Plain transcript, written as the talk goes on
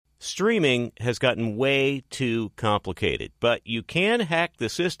Streaming has gotten way too complicated, but you can hack the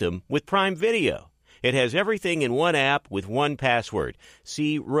system with Prime Video. It has everything in one app with one password.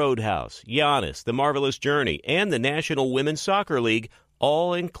 See Roadhouse, Giannis, The Marvelous Journey, and the National Women's Soccer League,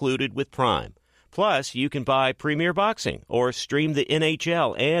 all included with Prime. Plus, you can buy Premier Boxing or stream the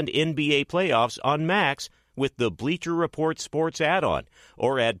NHL and NBA playoffs on Max with the Bleacher Report Sports add-on,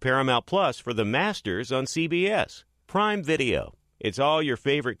 or add Paramount Plus for the Masters on CBS. Prime Video. It's all your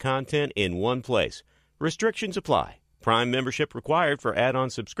favorite content in one place. Restrictions apply. Prime membership required for add-on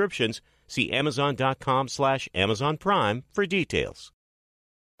subscriptions. See Amazon.com/Amazon Prime for details.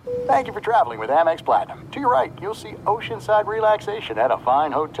 Thank you for traveling with Amex Platinum. To your right, you'll see oceanside relaxation at a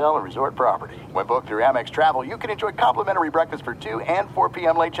fine hotel and resort property. When booked through Amex Travel, you can enjoy complimentary breakfast for 2 and 4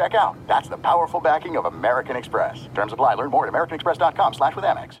 p.m. late checkout. That's the powerful backing of American Express. Terms apply. Learn more at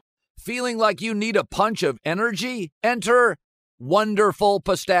americanexpress.com/withAmex. Feeling like you need a punch of energy? Enter Wonderful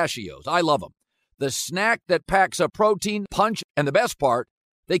Pistachios. I love them. The snack that packs a protein punch, and the best part,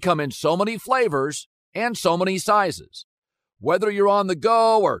 they come in so many flavors and so many sizes. Whether you're on the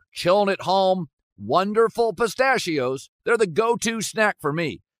go or chilling at home, Wonderful Pistachios, they're the go-to snack for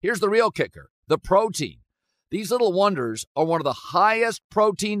me. Here's the real kicker, the protein. These little wonders are one of the highest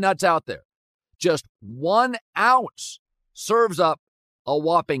protein nuts out there. Just 1 ounce serves up a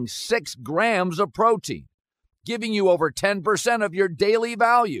whopping 6 grams of protein, giving you over 10% of your daily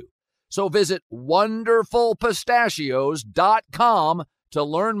value. So visit WonderfulPistachios.com to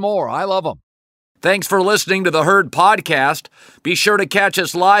learn more. I love them. Thanks for listening to the Herd Podcast. Be sure to catch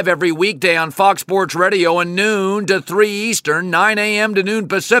us live every weekday on Fox Sports Radio at noon to 3 Eastern, 9 a.m. to noon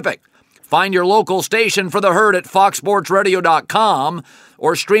Pacific. Find your local station for the Herd at foxsportsradio.com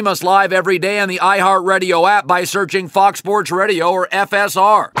or stream us live every day on the iHeartRadio app by searching Fox Sports Radio or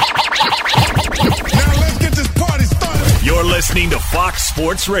FSR. Now let's get this party started. You're listening to Fox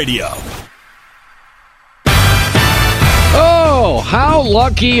Sports Radio. Oh, how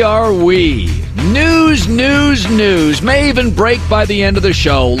lucky are we? News may even break by the end of the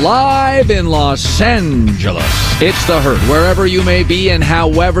show, live in Los Angeles. It's The Herd, wherever you may be and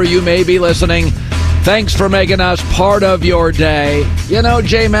however you may be listening. Thanks for making us part of your day. You know,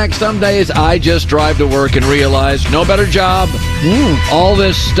 J-Mac, some days I just drive to work and realize no better job. All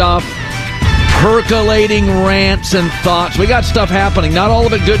this stuff, percolating rants and thoughts. We got stuff happening. Not all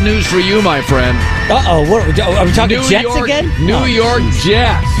of it good news for you, my friend. Are we talking Jets again? New York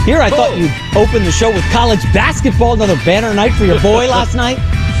Jets. Here, I thought you opened the show with college basketball. Another banner night for your boy last night.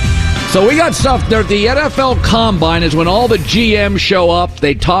 So we got stuff there. The NFL Combine is when all the GMs show up.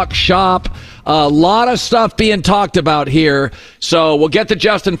 They talk shop. A lot of stuff being talked about here. So we'll get to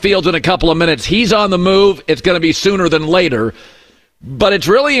Justin Fields in a couple of minutes. He's on the move. It's going to be sooner than later. But it's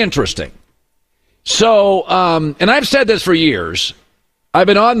really interesting. So, and I've said this for years. I've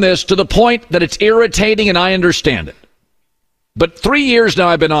been on this to the point that it's irritating and I understand it. But 3 years now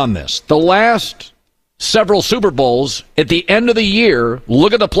I've been on this. The last several Super Bowls, at the end of the year,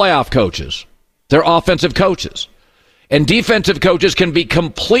 look at the playoff coaches. They're offensive coaches. And defensive coaches can be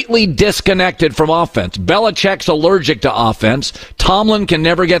completely disconnected from offense. Belichick's allergic to offense. Tomlin can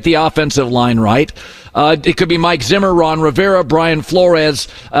never get the offensive line right. It could be Mike Zimmer, Ron Rivera, Brian Flores,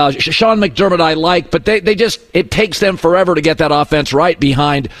 Sean McDermott I like, but they just, it takes them forever to get that offense right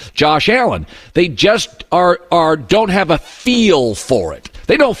behind Josh Allen. They just don't have a feel for it.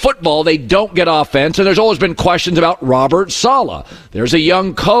 They know football, they don't get offense, and there's always been questions about Robert Saleh. There's a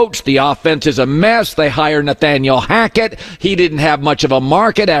young coach, the offense is a mess. They hire Nathaniel Hackett. He didn't have much of a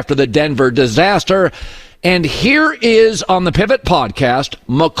market after the Denver disaster. And here is, on the Pivot podcast,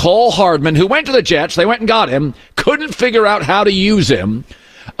 Mecole Hardman, who went to the Jets. They went and got him, couldn't figure out how to use him.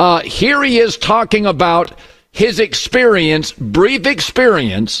 Here he is talking about his experience, brief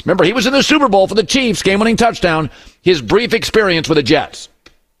experience. Remember, he was in the Super Bowl for the Chiefs, game-winning touchdown. His brief experience with the Jets.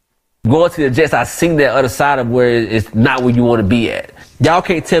 Going to the Jets, I seen that other side of where it's not where you want to be at. Y'all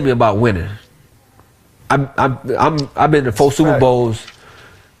can't tell me about winning. I've been to 4 Super Bowls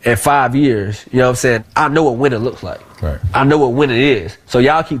in 5 years. You know what I'm saying? I know what winning looks like. Right. I know what winning is. So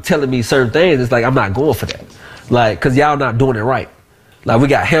y'all keep telling me certain things. It's like I'm not going for that. Like, cause y'all not doing it right. Like, we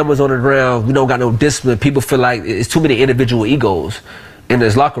got hammers on the ground. We don't got no discipline. People feel like it's too many individual egos in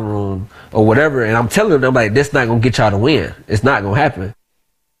this locker room or whatever. And I'm telling them, I'm like, this not gonna get y'all to win. It's not gonna happen.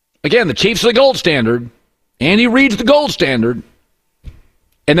 Again, the Chiefs are the gold standard. Andy Reid's the gold standard.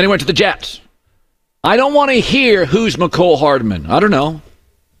 And then he went to the Jets. I don't want to hear who's Mecole Hardman. I don't know.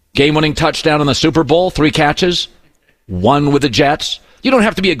 Game-winning touchdown in the Super Bowl, 3 catches, 1 with the Jets. You don't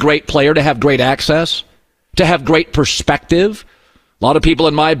have to be a great player to have great access, to have great perspective. A lot of people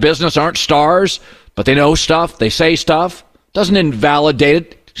in my business aren't stars, but they know stuff, they say stuff. Doesn't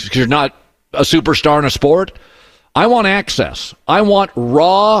invalidate it. because you're not a superstar in a sport. I want access. I want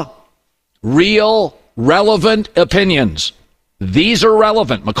raw, real, relevant opinions. These are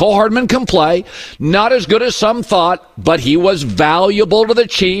relevant. McCole Hardman can play. Not as good as some thought, but he was valuable to the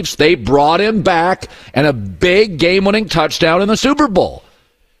Chiefs. They brought him back, and a big game-winning touchdown in the Super Bowl.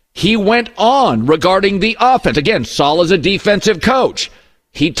 He went on regarding the offense. Again, Saul is a defensive coach.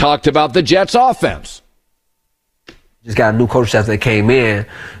 He talked about the Jets' offense. Just got a new coach staff that came in,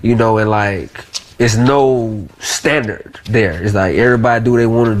 you know, and like, it's no standard there. It's like everybody do what they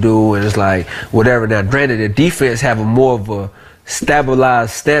want to do, and it's like whatever. Now, granted, the defense have a more of a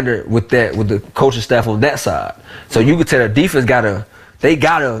stabilized standard with the coaching staff on that side. So you could tell the defense got a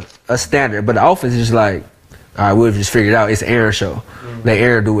standard, but the offense is just like, all right, we'll just figure it out. It's an Aaron show. Let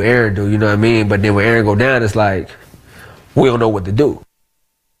Aaron do what Aaron do, you know what I mean? But then when Aaron go down, it's like, we don't know what to do.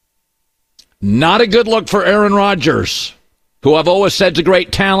 Not a good look for Aaron Rodgers, who I've always said is a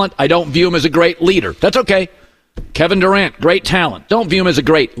great talent. I don't view him as a great leader. That's okay. Kevin Durant, great talent. Don't view him as a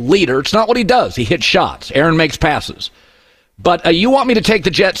great leader. It's not what he does. He hits shots. Aaron makes passes. But you want me to take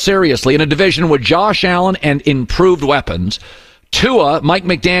the Jets seriously in a division with Josh Allen and improved weapons, Tua, Mike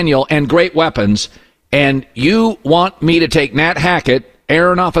McDaniel, and great weapons, and you want me to take Nat Hackett,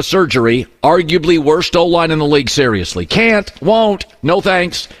 Aaron off of surgery, arguably worst O-line in the league seriously. Can't, won't, no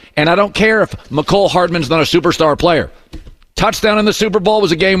thanks. And I don't care if McCole Hardman's not a superstar player. Touchdown in the Super Bowl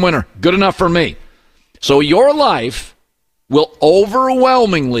was a game winner. Good enough for me. So your life will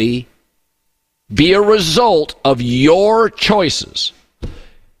overwhelmingly be a result of your choices.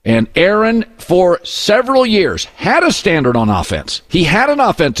 And Aaron, for several years, had a standard on offense. He had an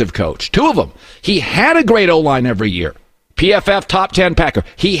offensive coach, 2 of them. He had a great O-line every year. PFF top 10 Packer.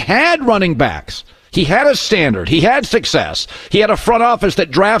 He had running backs. He had a standard. He had success. He had a front office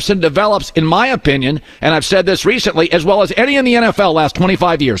that drafts and develops, in my opinion, and I've said this recently, as well as any in the NFL last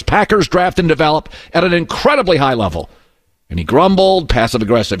 25 years. Packers draft and develop at an incredibly high level. And he grumbled,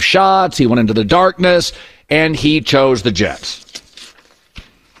 passive-aggressive shots, he went into the darkness, and he chose the Jets.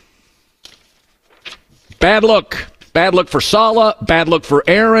 Bad look. Bad look for Saleh. Bad look for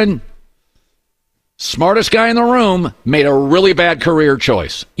Aaron. Smartest guy in the room made a really bad career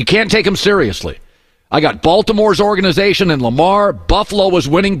choice. You can't take him seriously. I got Baltimore's organization and Lamar. Buffalo was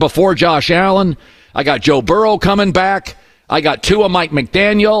winning before Josh Allen. I got Joe Burrow coming back. I got Tua, Mike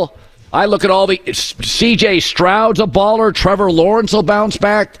McDaniel. I look at all the C.J. Stroud's a baller. Trevor Lawrence will bounce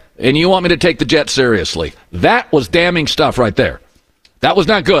back. And you want me to take the Jets seriously. That was damning stuff right there. That was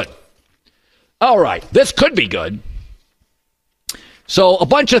not good. All right, this could be good. So a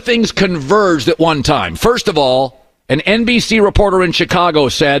bunch of things converged at one time. First of all, an NBC reporter in Chicago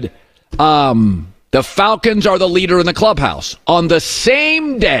said the Falcons are the leader in the clubhouse. On the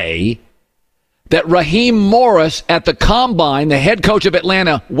same day that Raheem Morris at the Combine, the head coach of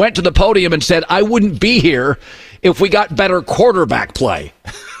Atlanta, went to the podium and said, I wouldn't be here if we got better quarterback play.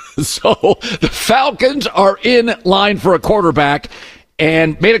 So the Falcons are in line for a quarterback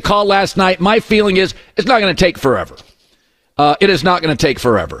and made a call last night. My feeling is it's not going to take forever. It is not going to take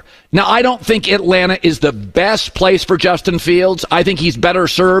forever. Now, I don't think Atlanta is the best place for Justin Fields. I think he's better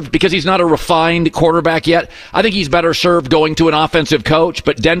served because he's not a refined quarterback yet. I think he's better served going to an offensive coach,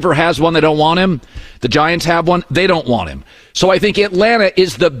 but Denver has one. They don't want him. The Giants have one. They don't want him. So I think Atlanta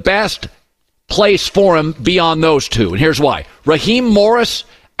is the best place for him beyond those two. And here's why. Raheem Morris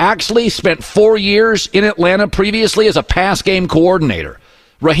actually spent 4 years in Atlanta previously as a pass game coordinator.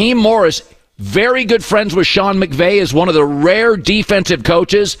 Raheem Morris, very good friends with Sean McVay, is one of the rare defensive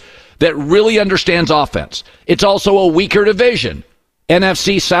coaches that really understands offense. It's also a weaker division,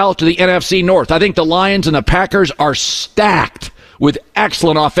 NFC South to the NFC North. I think the Lions and the Packers are stacked with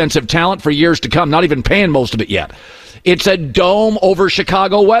excellent offensive talent for years to come, not even paying most of it yet. It's a dome over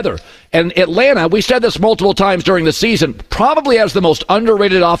Chicago weather. And Atlanta, we said this multiple times during the season, probably has the most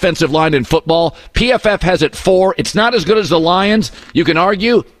underrated offensive line in football. PFF has it 4. It's not as good as the Lions. You can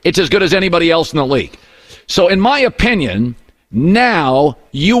argue it's as good as anybody else in the league. So in my opinion, now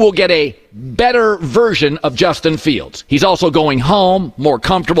you will get a better version of Justin Fields. He's also going home, more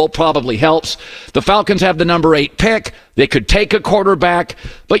comfortable, probably helps. The Falcons have the number 8 pick. They could take a quarterback,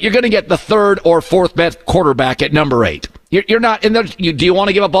 but you're going to get the 3rd or 4th best quarterback at number 8. You're not in there. Do you want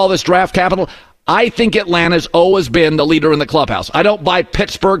to give up all this draft capital? I think Atlanta's always been the leader in the clubhouse. I don't buy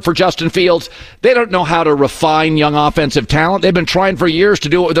Pittsburgh for Justin Fields. They don't know how to refine young offensive talent. They've been trying for years to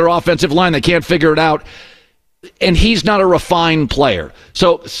do it with their offensive line. They can't figure it out. And he's not a refined player.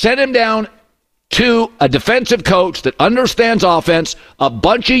 So send him down to a defensive coach that understands offense, a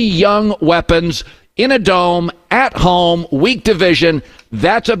bunch of young weapons in a dome, at home, weak division.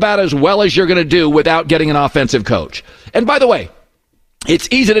 That's about as well as you're going to do without getting an offensive coach. And by the way, it's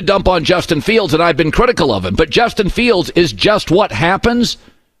easy to dump on Justin Fields, and I've been critical of him, but Justin Fields is just what happens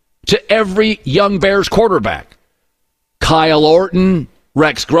to every young Bears quarterback. Kyle Orton,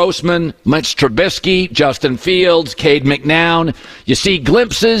 Rex Grossman, Mitch Trubisky, Justin Fields, Cade McNown. You see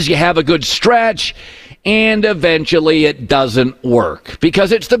glimpses, you have a good stretch, and eventually it doesn't work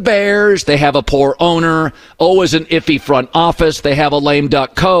because it's the Bears. They have a poor owner, always an iffy front office. They have a lame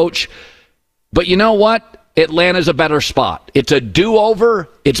duck coach. But you know what? Atlanta's a better spot. It's a do-over.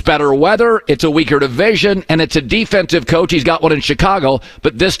 It's better weather. It's a weaker division. And it's a defensive coach. He's got one in Chicago.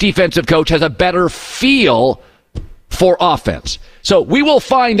 But this defensive coach has a better feel for offense. So we will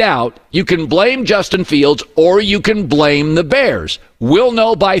find out. You can blame Justin Fields or you can blame the Bears. We'll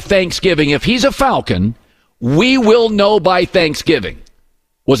know by Thanksgiving. If he's a Falcon, we will know by Thanksgiving.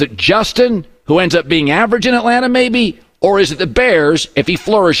 Was it Justin who ends up being average in Atlanta maybe? Or is it the Bears if he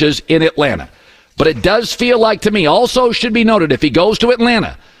flourishes in Atlanta? But it does feel like to me, also should be noted, if he goes to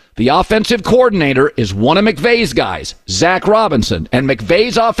Atlanta, the offensive coordinator is one of McVay's guys, Zach Robinson, and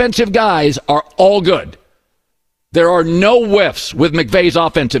McVay's offensive guys are all good. There are no whiffs with McVay's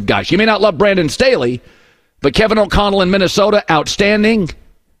offensive guys. You may not love Brandon Staley, but Kevin O'Connell in Minnesota, outstanding.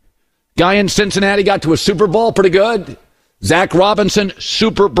 Guy in Cincinnati got to a Super Bowl, pretty good. Zach Robinson,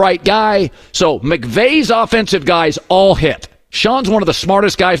 super bright guy. So McVay's offensive guys all hit. Sean's one of the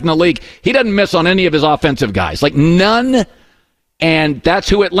smartest guys in the league. He doesn't miss on any of his offensive guys. Like, none. And that's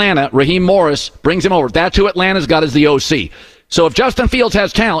who Atlanta, Raheem Morris, brings him over. That's who Atlanta's got as the OC. So if Justin Fields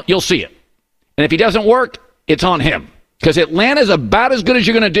has talent, you'll see it. And if he doesn't work, it's on him. Because Atlanta's about as good as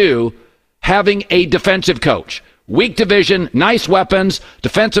you're going to do having a defensive coach. Weak division, nice weapons.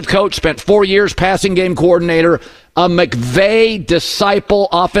 Defensive coach, spent 4 years passing game coordinator. A McVay disciple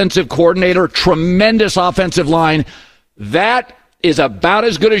offensive coordinator. Tremendous offensive line. That is about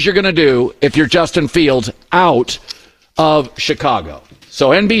as good as you're going to do if you're Justin Fields out of Chicago. So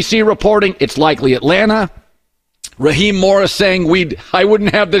NBC reporting it's likely Atlanta. Raheem Morris saying I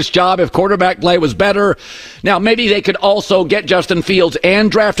wouldn't have this job if quarterback play was better. Now, maybe they could also get Justin Fields and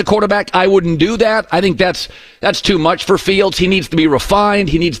draft a quarterback. I wouldn't do that. I think that's too much for Fields. He needs to be refined.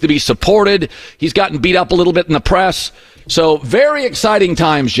 He needs to be supported. He's gotten beat up a little bit in the press. So very exciting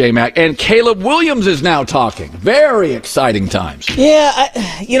times, J-Mac. And Caleb Williams is now talking. Very exciting times. Yeah,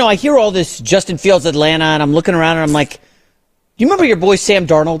 I hear all this Justin Fields, Atlanta, and I'm looking around and I'm like, do you remember your boy Sam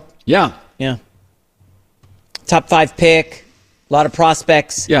Darnold? Yeah. Yeah. Top 5 pick, a lot of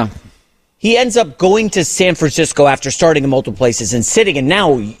prospects. Yeah. He ends up going to San Francisco after starting in multiple places and sitting, and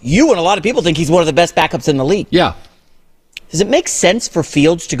now you and a lot of people think he's one of the best backups in the league. Yeah. Does it make sense for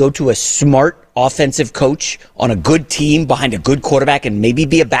Fields to go to a smart offensive coach on a good team behind a good quarterback and maybe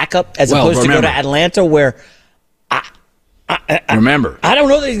be a backup as opposed to go to Atlanta where I don't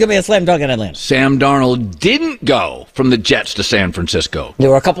know that he's going to be a slam dunk in Atlanta. Sam Darnold didn't go from the Jets to San Francisco. There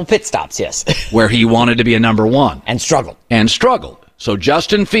were a couple pit stops, yes. where he wanted to be a number one. And struggled. So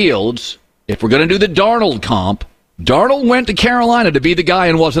Justin Fields, if we're going to do the Darnold comp, Darnold went to Carolina to be the guy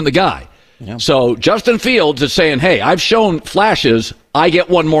and wasn't the guy. Yeah. So Justin Fields is saying, hey, I've shown flashes. I get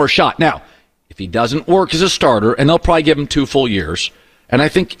one more shot. Now, if he doesn't work as a starter, and they'll probably give him 2 full years, and I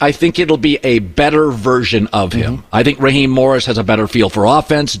think it'll be a better version of him. Mm-hmm. I think Raheem Morris has a better feel for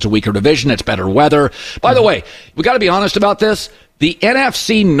offense. It's a weaker division. It's better weather. By the way, we got to be honest about this. The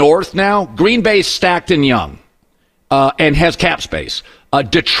NFC North now, Green Bay's stacked and young, and has cap space.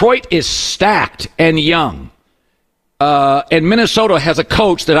 Detroit is stacked and young. And Minnesota has a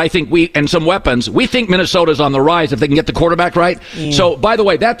coach that I think and some weapons. We think Minnesota's on the rise if they can get the quarterback right. Yeah. So, by the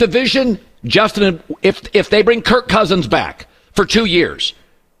way, that division, Justin, if they bring Kirk Cousins back for 2 years,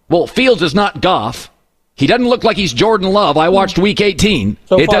 well, Fields is not Goff. He doesn't look like he's Jordan Love. I watched Week 18.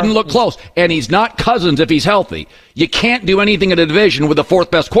 It doesn't look close. And he's not Cousins if he's healthy. You can't do anything in a division with the 4th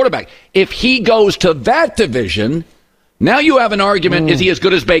best quarterback. If he goes to that division, now you have an argument, is he as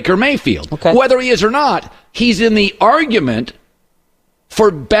good as Baker Mayfield? Okay. Whether he is or not, he's in the argument for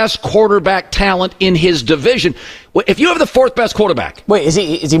best quarterback talent in his division. If you have the 4th best quarterback. Wait, is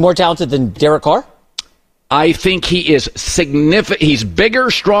he more talented than Derek Carr? I think he is significant. He's bigger,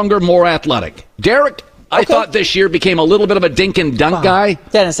 stronger, more athletic. Derek, I thought this year became a little bit of a dink and dunk guy.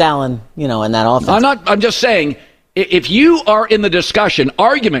 Dennis Allen, in that offense. I'm just saying, if you are in the discussion,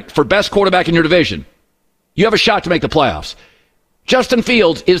 argument for best quarterback in your division, you have a shot to make the playoffs. Justin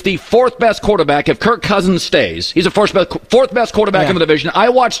Fields is the 4th best quarterback if Kirk Cousins stays. He's the 4th best quarterback in the division. I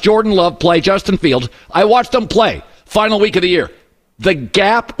watched Jordan Love play Justin Fields. I watched them play final week of the year. The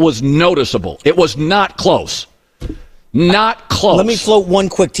gap was noticeable. It was not close. Not close. Let me float one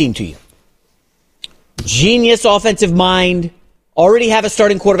quick team to you. Genius offensive mind. Already have a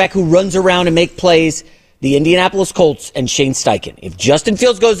starting quarterback who runs around and make plays. the Indianapolis Colts and Shane Steichen. If Justin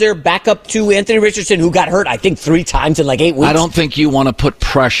Fields goes there, back up to Anthony Richardson, who got hurt, I think, 3 times in like 8 weeks. I don't think you want to put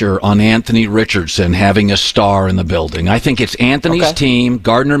pressure on Anthony Richardson having a star in the building. I think it's Anthony's team.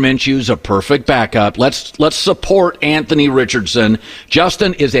 Gardner Minshew's a perfect backup. Let's support Anthony Richardson.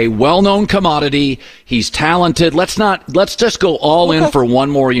 Justin is a well-known commodity. He's talented. Let's just go all in for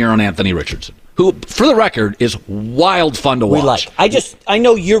one more year on Anthony Richardson, who, for the record, is wild fun to watch. I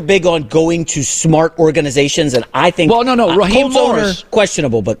know you're big on going to smart organizations, and I think Raheem Morris,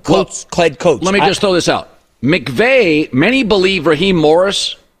 questionable, but Colts coach. Let me just throw this out. McVay, many believe Raheem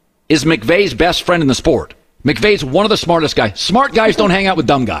Morris is McVay's best friend in the sport. McVay's one of the smartest guys. Smart guys don't hang out with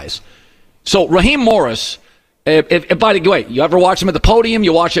dumb guys. So Raheem Morris, if by the way, you ever watch him at the podium,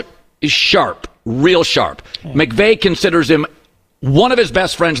 you watch it, is sharp, real sharp. Yeah. McVay considers him one of his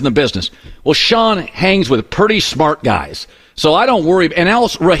best friends in the business. Well, Sean hangs with pretty smart guys. So I don't worry. And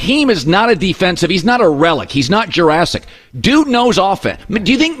else, Raheem is not a defensive. He's not a relic. He's not Jurassic. Dude knows offense.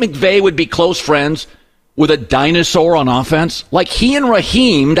 Do you think McVay would be close friends with a dinosaur on offense? Like he and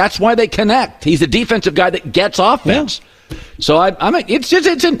Raheem, that's why they connect. He's a defensive guy that gets offense. Yeah. So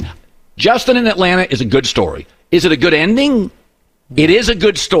Justin in Atlanta is a good story. Is it a good ending? It is a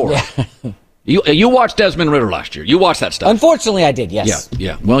good story. Yeah. You watched Desmond Ritter last year. You watched that stuff. Unfortunately, I did, yes.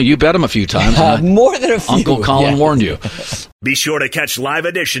 Yeah. Well, you bet him a few times. More than a few. Uncle Colin warned you. Be sure to catch live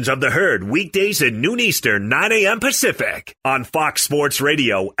editions of The Herd weekdays at noon Eastern, 9 a.m. Pacific on Fox Sports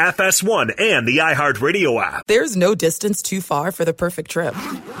Radio, FS1, and the iHeartRadio app. There's no distance too far for the perfect trip.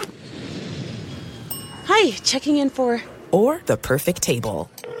 Hi, checking in for... Or the perfect table.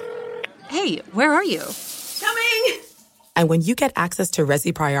 Hey, where are you? Coming! And when you get access to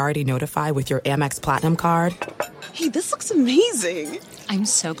Resi Priority Notify with your Amex Platinum card... Hey, this looks amazing. I'm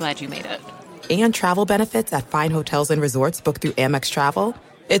so glad you made it. And travel benefits at fine hotels and resorts booked through Amex Travel,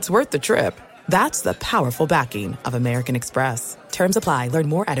 it's worth the trip. That's the powerful backing of American Express. Terms apply. Learn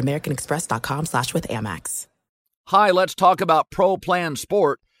more at americanexpress.com/withAmex. Hi, let's talk about Pro Plan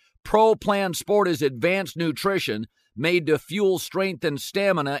Sport. Pro Plan Sport is advanced nutrition made to fuel strength and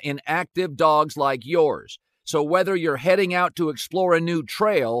stamina in active dogs like yours. So whether you're heading out to explore a new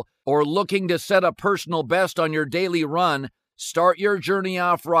trail or looking to set a personal best on your daily run, start your journey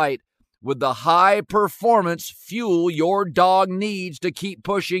off right with the high-performance fuel your dog needs to keep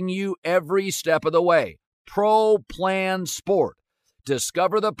pushing you every step of the way. Pro Plan Sport.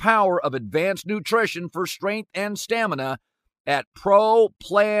 Discover the power of advanced nutrition for strength and stamina at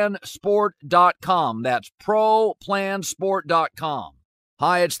ProPlansport.com. That's ProPlansport.com.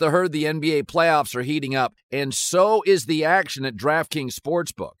 Hi, it's The Herd. The NBA playoffs are heating up, and so is the action at DraftKings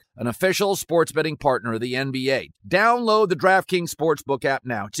Sportsbook, an official sports betting partner of the NBA. Download the DraftKings Sportsbook app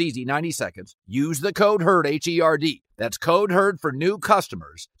now. It's easy, 90 seconds. Use the code HERD, H-E-R-D. That's code HERD for new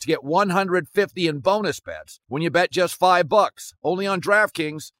customers to get $150 in bonus bets when you bet just $5. Only on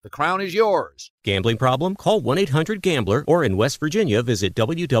DraftKings. The crown is yours. Gambling problem? Call 1-800-GAMBLER or in West Virginia, visit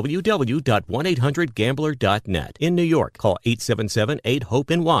www.1800gambler.net. In New York, call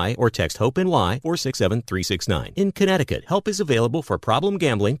 877-8-HOPE-NY or text HOPE-NY 467-369. In Connecticut, help is available for problem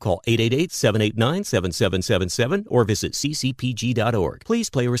gambling. Call 888-789-7777 or visit ccpg.org.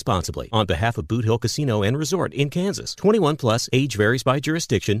 Please play responsibly. On behalf of Boot Hill Casino and Resort in Kansas, 21 plus, age varies by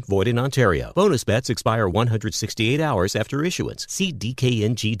jurisdiction, void in Ontario. Bonus bets expire 168 hours after issuance. See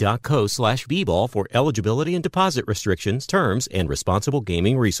dkng.co/bball for eligibility and deposit restrictions, terms, and responsible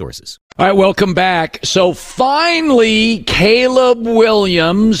gaming resources. All right, welcome back. So finally, Caleb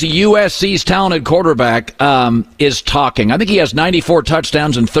Williams, USC's talented quarterback, is talking. I think he has 94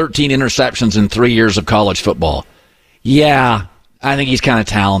 touchdowns and 13 interceptions in 3 years of college football. Yeah, I think he's kind of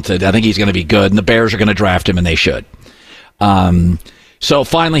talented. I think he's going to be good, and the Bears are going to draft him, and they should. So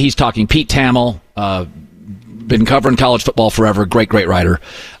finally, he's talking. Pete Thamel, been covering college football forever, great writer.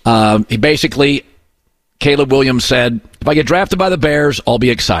 He basically, Caleb Williams said, if I get drafted by the Bears, I'll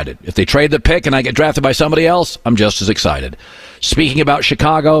be excited. If they trade the pick and I get drafted by somebody else, I'm just as excited. Speaking about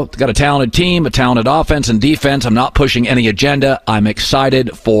Chicago, they've got a talented team, a talented offense and defense. I'm not pushing any agenda. I'm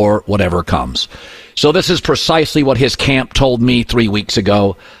excited for whatever comes. So this is precisely what his camp told me 3 weeks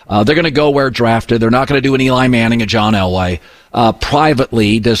ago. They're going to go where drafted. They're not going to do an Eli Manning, a John Elway.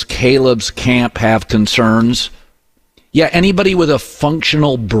 Privately, does Caleb's camp have concerns? Yeah, anybody with a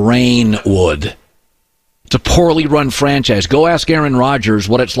functional brain would. It's a poorly run franchise. Go ask Aaron Rodgers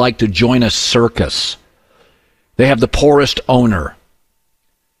what it's like to join a circus. They have the poorest owner.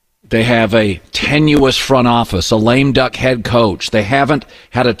 They have a tenuous front office, a lame duck head coach. They haven't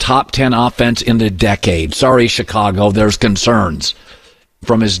had a top 10 offense in a decade. Sorry, Chicago, there's concerns.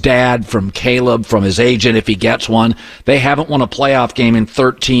 from his dad, from Caleb, from his agent if he gets one. They haven't won a playoff game in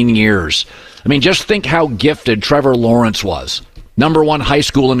 13 years. I mean, just think how gifted Trevor Lawrence was. Number 1 high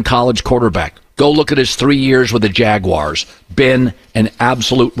school and college quarterback. Go look at his 3 years with the Jaguars. Been an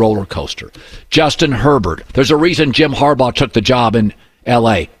absolute roller coaster. Justin Herbert. There's a reason Jim Harbaugh took the job in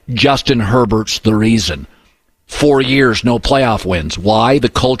L.A. Justin Herbert's the reason. 4 years, no playoff wins. Why? The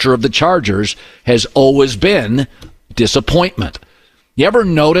culture of the Chargers has always been disappointment. You ever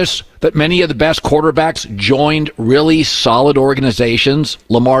notice that many of the best quarterbacks joined really solid organizations?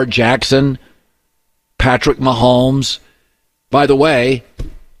 Lamar Jackson, Patrick Mahomes. By the way,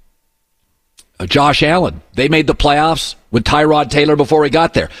 Josh Allen, they made the playoffs with Tyrod Taylor before he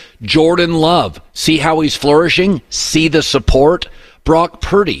got there. Jordan Love, see how he's flourishing? See the support? Brock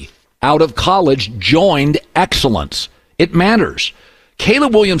Purdy, out of college, joined excellence. It matters.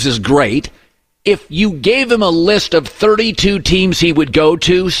 Caleb Williams is great. If you gave him a list of 32 teams he would go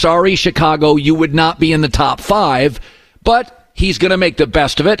to, sorry, Chicago, you would not be in the top 5, but he's going to make the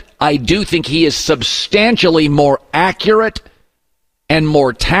best of it. I do think he is substantially more accurate and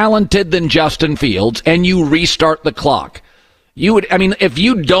more talented than Justin Fields, and you restart the clock. If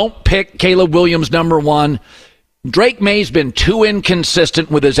you don't pick Caleb Williams number 1, Drake May's been too inconsistent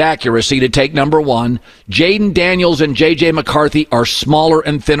with his accuracy to take number 1. Jaden Daniels and J.J. McCarthy are smaller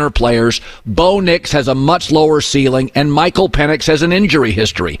and thinner players. Bo Nix has a much lower ceiling, and Michael Penix has an injury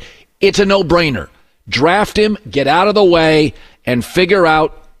history. It's a no-brainer. Draft him, get out of the way, and figure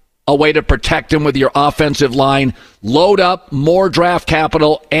out a way to protect him with your offensive line. Load up more draft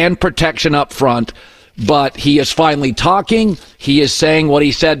capital and protection up front. But he is finally talking. He is saying what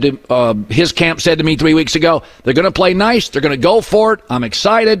he said to his camp said to me 3 weeks ago. They're going to play nice. They're going to go for it. I'm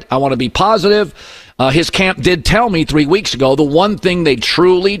excited. I want to be positive. His camp did tell me 3 weeks ago the one thing they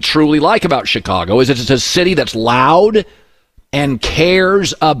truly, truly like about Chicago is it's a city that's loud and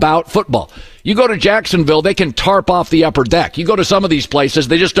cares about football. You go to Jacksonville, they can tarp off the upper deck. You go to some of these places,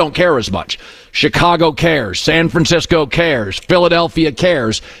 they just don't care as much. Chicago cares. San Francisco cares. Philadelphia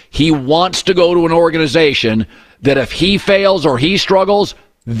cares. He wants to go to an organization that if he fails or he struggles,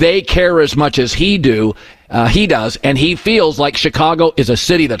 they care as much as he does, and he feels like Chicago is a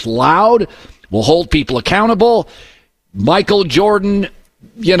city that's loud, will hold people accountable. Michael Jordan,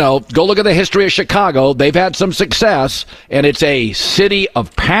 go look at the history of Chicago. They've had some success, and it's a city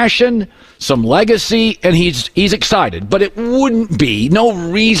of passion, some legacy, and he's excited. But it wouldn't be, no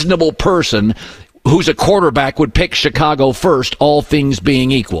reasonable person who's a quarterback would pick Chicago first, all things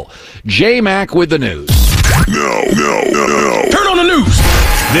being equal. J-Mac with the news. No. Turn on the news.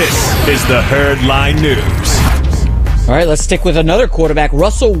 This is the Herdline News. All right, let's stick with another quarterback,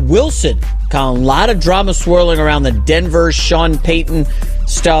 Russell Wilson. A lot of drama swirling around the Denver Sean Payton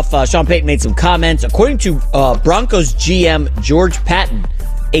stuff. Sean Payton made some comments. According to Broncos GM George Patton,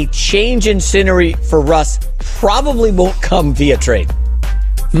 a change in scenery for Russ probably won't come via trade.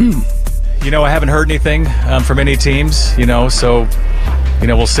 I haven't heard anything from any teams, so,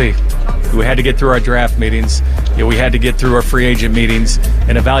 we'll see. We had to get through our draft meetings. We had to get through our free agent meetings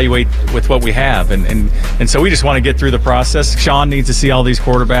and evaluate with what we have. And so we just want to get through the process. Sean needs to see all these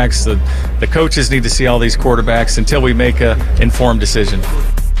quarterbacks. The coaches need to see all these quarterbacks until we make an informed decision.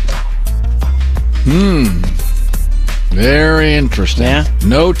 Very interesting. Yeah.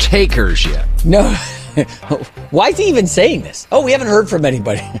 No takers yet. No. Why is he even saying this? Oh, we haven't heard from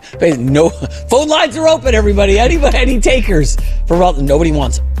anybody. No phone lines are open, everybody. Any takers for Russell? Nobody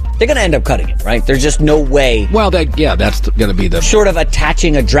wants them. They're going to end up cutting him, right? There's just no way. Well, that's going to be the short of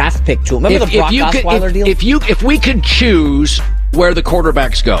attaching a draft pick to him. Remember the Brock Osweiler deal? If we could choose where the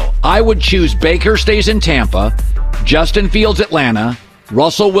quarterbacks go, I would choose Baker stays in Tampa, Justin Fields Atlanta,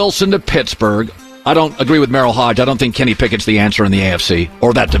 Russell Wilson to Pittsburgh. I don't agree with Merrill Hodge. I don't think Kenny Pickett's the answer in the AFC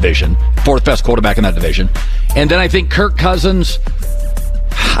or that division. Fourth best quarterback in that division. And then I think Kirk Cousins.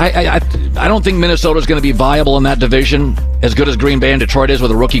 I don't think Minnesota's going to be viable in that division as good as Green Bay and Detroit is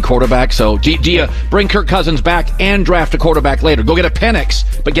with a rookie quarterback. So do you bring Kirk Cousins back and draft a quarterback later? Go get a Penix,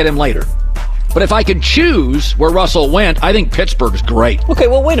 but get him later. But if I could choose where Russell went, I think Pittsburgh's great. Okay,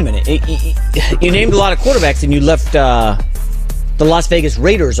 well, wait a minute. You named a lot of quarterbacks and you left the Las Vegas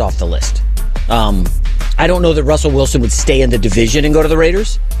Raiders off the list. I don't know that Russell Wilson would stay in the division and go to the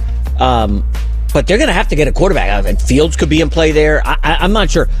Raiders. But they're going to have to get a quarterback. Fields could be in play there. I'm not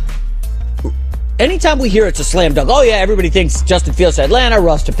sure. Anytime we hear it's a slam dunk, oh yeah, everybody thinks Justin Fields to Atlanta,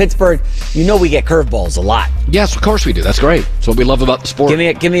 Russ to Pittsburgh. We get curveballs a lot. Yes, of course we do. That's great. That's what we love about the sport.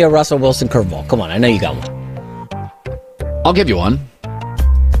 Give me a Russell Wilson curveball. Come on, I know you got one. I'll give you one.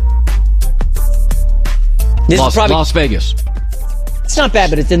 Las Vegas. It's not bad,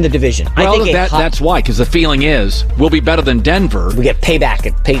 but it's in the division. Well, I think that's why, because the feeling is we'll be better than Denver. We get payback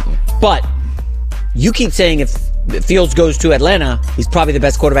at Peyton. But you keep saying if Fields goes to Atlanta, he's probably the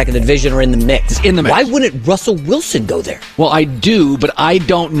best quarterback in the division or in the mix. In the mix. Why wouldn't Russell Wilson go there? Well, I do, but I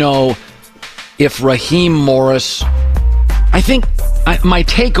don't know if Raheem Morris... I think my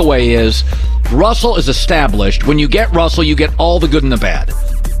takeaway is Russell is established. When you get Russell, you get all the good and the bad.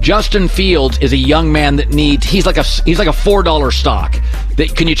 Justin Fields is a young man that he's like a $4 stock.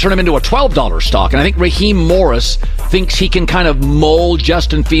 Can you turn him into a $12 stock? And I think Raheem Morris thinks he can kind of mold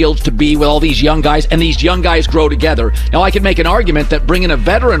Justin Fields to be with all these young guys, and these young guys grow together. Now, I could make an argument that bringing a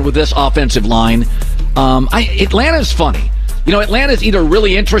veteran with this offensive line, Atlanta's funny. Atlanta's either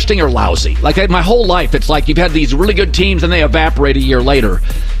really interesting or lousy. Like my whole life, it's like you've had these really good teams and they evaporate a year later.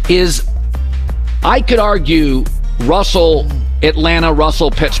 I could argue Russell, Atlanta, Russell,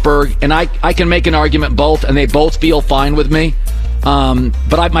 Pittsburgh, and I can make an argument both, and they both feel fine with me.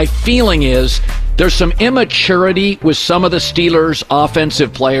 But my feeling is there's some immaturity with some of the Steelers'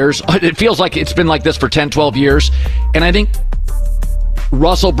 offensive players. It feels like it's been like this for 10, 12 years. And I think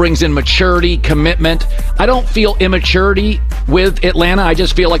Russell brings in maturity, commitment. I don't feel immaturity with Atlanta. I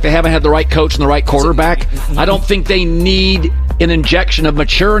just feel like they haven't had the right coach and the right quarterback. I don't think they need an injection of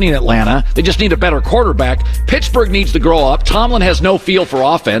maturity in Atlanta. They just need a better quarterback. Pittsburgh needs to grow up. Tomlin has no feel for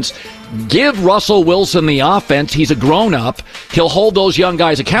offense. Give Russell Wilson the offense. He's a grown-up. He'll hold those young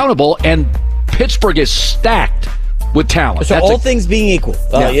guys accountable, and Pittsburgh is stacked with talent. So all things being equal,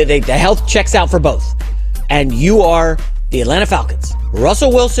 the health checks out for both. And you are the Atlanta Falcons.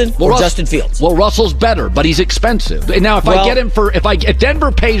 Russell Wilson or Justin Fields? Well, Russell's better, but he's expensive. Now, if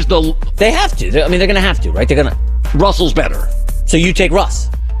Denver pays they have to. I mean, they're going to have to, right? Russell's better. So you take Russ.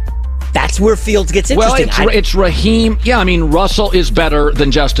 That's where Fields gets interesting. Well, it's Raheem. Yeah, I mean, Russell is better than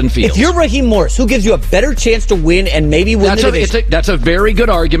Justin Fields. If you're Raheem Morris, who gives you a better chance to win and maybe win the division? That's a very good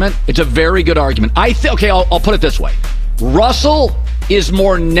argument. It's a very good argument. I'll put it this way. Russell is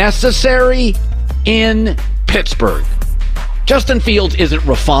more necessary in Pittsburgh. Justin Fields isn't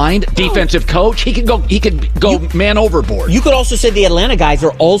refined, defensive coach. He could go man overboard. You could also say the Atlanta guys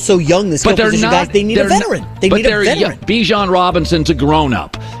are also young. The skill position guys, they need a veteran. They need a veteran. Bijan Robinson's a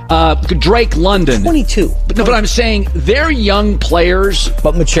grown-up. Drake London, 22. But I'm saying they're young players,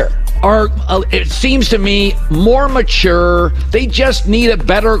 but mature. Are it seems to me more mature. They just need a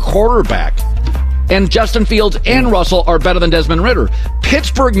better quarterback. And Justin Fields and Russell are better than Desmond Ridder.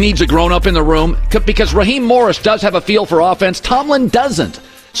 Pittsburgh needs a grown-up in the room because Raheem Morris does have a feel for offense. Tomlin doesn't.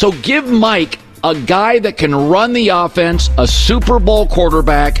 So give Mike a guy that can run the offense, a Super Bowl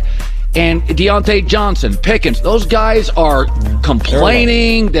quarterback, and Deontay Johnson, Pickens. Those guys are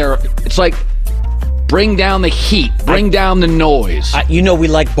complaining. It's like bring down the heat, bring down the noise. We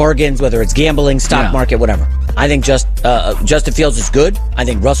like bargains, whether it's gambling, stock market, whatever. I think Justin Fields is good. I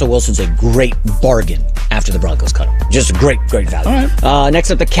think Russell Wilson's a great bargain after the Broncos cut him. Just a great value. All right. Next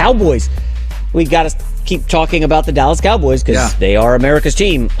up, the Cowboys. We got to keep talking about the Dallas Cowboys because they are America's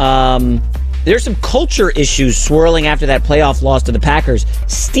team. There's some culture issues swirling after that playoff loss to the Packers.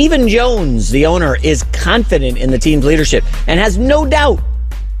 Stephen Jones, the owner, is confident in the team's leadership and has no doubt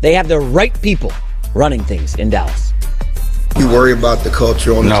they have the right people running things in Dallas. You worry about the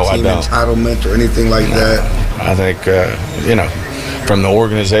culture on the team entitlement or anything like that? I think, from the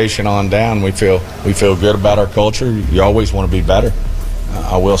organization on down, we feel good about our culture. You always want to be better.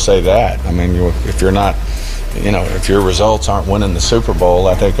 I will say that. I mean, if you're not, if your results aren't winning the Super Bowl,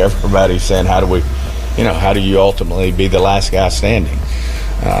 I think everybody's saying, how do you ultimately be the last guy standing?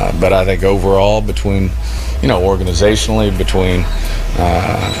 But I think overall, between, organizationally, between,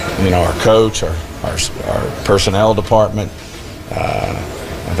 our coach, our personnel department,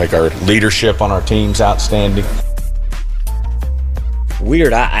 I think our leadership on our team's outstanding.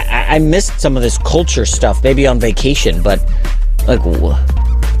 Weird. I missed some of this culture stuff, maybe on vacation, but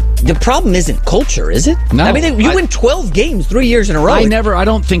the problem isn't culture, is it? No. I mean, you win 12 games 3 years in a row. I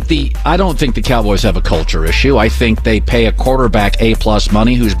don't think the Cowboys have a culture issue. I think they pay a quarterback A+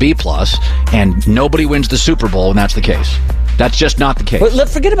 money who's B+, and nobody wins the Super Bowl, and that's the case. That's just not the case. But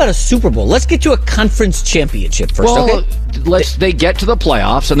let's forget about a Super Bowl. Let's get to a conference championship first, okay? They get to the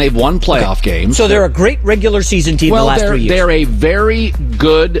playoffs, and they've won playoff games. So they're a great regular season team the last 3 years. They're a very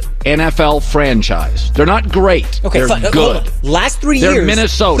good NFL franchise. They're not great. Okay, they're good. Last 3 years, they're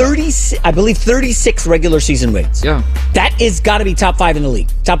Minnesota. 36 regular season wins. Yeah. That is got to be top 5 in the league.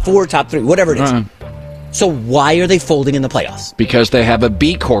 Top 4, top 3, whatever it is. So why are they folding in the playoffs? Because they have a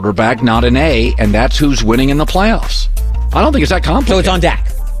B quarterback, not an A, and that's who's winning in the playoffs. I don't think it's that complicated. So it's on Dak.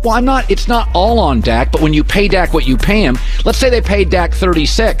 Well, it's not all on Dak, but when you pay Dak what you pay him, let's say they paid Dak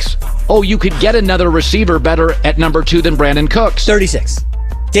 36. Oh, you could get another receiver better at number 2 than Brandon Cooks. 36.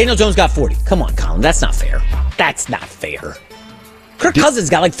 Daniel Jones got 40. Come on, Colin. That's not fair. That's not fair. Kirk Cousins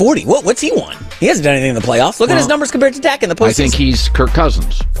got like 40. What's he won? He hasn't done anything in the playoffs. Look at his numbers compared to Dak in the postseason. I think he's Kirk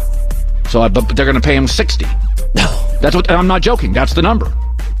Cousins. But they're going to pay him 60. No. That's what, I'm not joking. That's the number.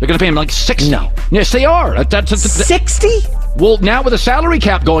 They're going to pay him like 60. No. Yes, they are. That's 60? Well, now with the salary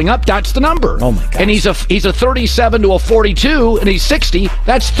cap going up, that's the number. Oh my God. And he's a 37 to a 42, and he's 60.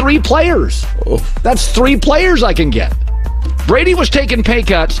 That's 3 players. Oh. That's 3 players I can get. Brady was taking pay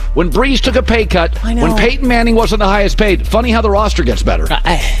cuts when Breeze took a pay cut. I know. When Peyton Manning wasn't the highest paid. Funny how the roster gets better.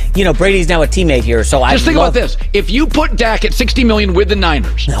 Brady's now a teammate here, so just think about this. If you put Dak at $60 million with the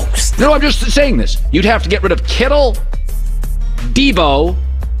Niners. No, I'm just saying this. You'd have to get rid of Kittle, Debo,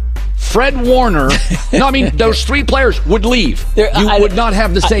 Fred Warner. No, I mean, those 3 players would leave. You would not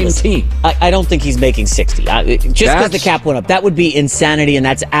have the same team. I don't think he's making 60. Just because the cap went up. That would be insanity, and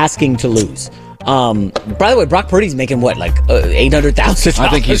that's asking to lose. By the way, Brock Purdy's making what, like $800,000? I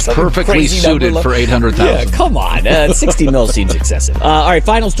think he's perfectly suited for $800,000. Yeah, come on. 60 mil seems excessive. All right,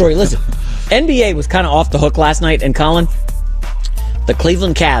 final story. Listen, NBA was kind of off the hook last night, and Colin, the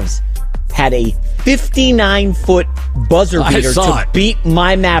Cleveland Cavs had a 59-foot buzzer beater to beat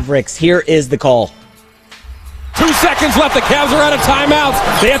my Mavericks. Here is the call. 2 seconds left. The Cavs are out of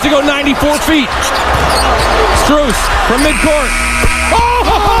timeouts. They have to go 94 feet. Strus from midcourt. Oh!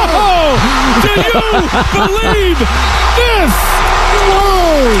 Do you believe this?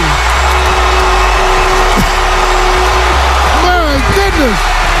 Whoa! My goodness!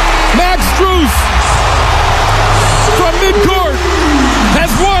 Max Strus from midcourt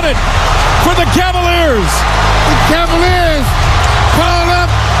has won it for the Cavaliers. The Cavaliers call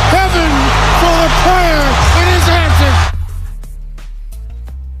up heaven for the player in his answer.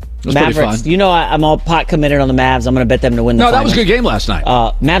 Mavericks, you know I'm all pot committed on the Mavs. I'm going to bet them to win the finals. That was a good game last night.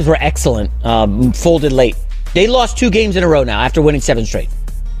 Mavs were excellent. Folded late. They lost 2 games in a row now after winning 7 straight.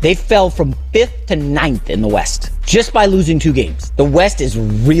 They fell from 5th to 9th in the West just by losing 2 games. The West is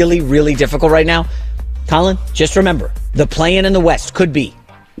really, really difficult right now. Colin, just remember, the play-in in the West could be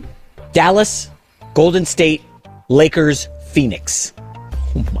Dallas, Golden State, Lakers, Phoenix.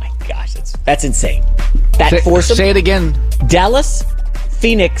 Oh my gosh, that's insane. Say it again. Dallas,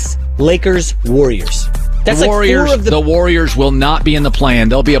 Phoenix, Lakers, Warriors. That's the Warriors. The Warriors will not be in the play-in.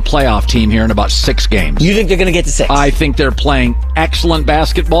 They'll be a playoff team here in about 6 games. You think they're going to get to 6? I think they're playing excellent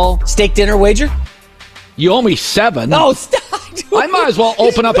basketball. Steak dinner wager? You owe me 7. Oh, stop! I might as well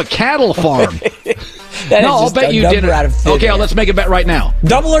open up a cattle farm. I'll bet you dinner. Okay, let's make a bet right now.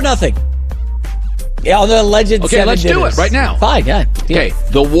 Double or nothing. Yeah, on the alleged. Okay, let's do it right now. Fine, yeah. Okay,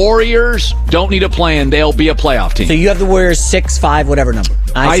 the Warriors don't need a play-in. They'll be a playoff team. So you have the Warriors 6-5, whatever number.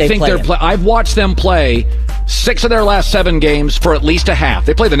 I think they're. I've watched them play 6 of their last 7 games for at least a half.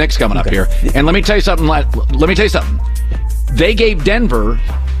 They play the Knicks coming up here, and let me tell you something. They gave Denver.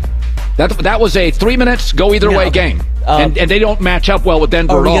 That was a 3 minutes go either way game, and they don't match up well with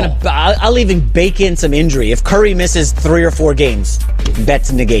Denver at all. I'll even bake in some injury. If Curry misses 3 or 4 games,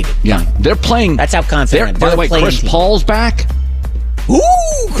 bet's negated. Yeah, they're playing. That's how confident. By the way, Chris Paul's back.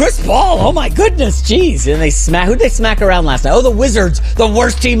 Ooh, Chris Paul! Oh my goodness, jeez! And who'd they smack around last night? Oh, the Wizards, the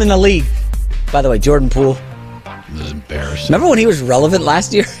worst team in the league. By the way, Jordan Poole. This is embarrassing. Remember when he was relevant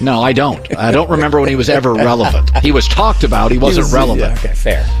last year? No, I don't. I don't remember when he was ever relevant. He was talked about. He wasn't relevant. Yeah, okay,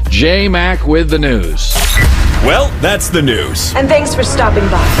 fair. J Mac with the news. Well, that's the news. And thanks for stopping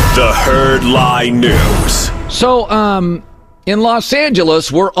by. The Herd Lie News. So, in Los Angeles,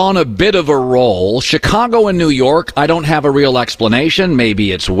 we're on a bit of a roll. Chicago and New York, I don't have a real explanation.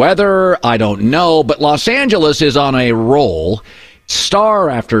 Maybe it's weather. I don't know. But Los Angeles is on a roll. Star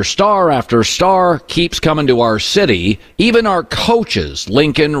after star after star keeps coming to our city. Even our coaches,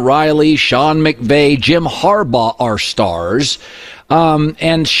 Lincoln Riley, Sean McVay, Jim Harbaugh are stars. And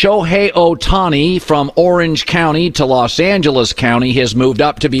Shohei Ohtani from Orange County to Los Angeles County has moved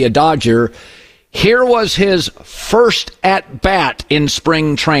up to be a Dodger. Here was his first at-bat in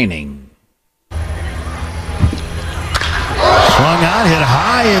spring training. Swung on, hit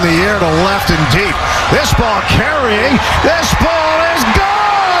high in the air to left and deep. This ball carrying. This ball is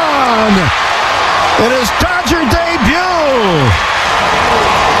gone. It is Dodger debut.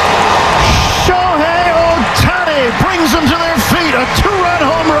 Shohei Ohtani brings them to their feet. A 2-run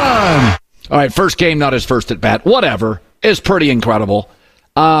home run. All right, first game, not his first at-bat. Whatever. It's pretty incredible.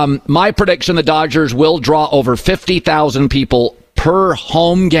 My prediction, the Dodgers will draw over 50,000 people per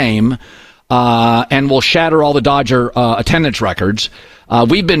home game. And will shatter all the Dodger attendance records.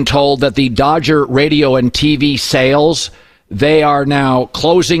 We've been told that the Dodger radio and TV sales, they are now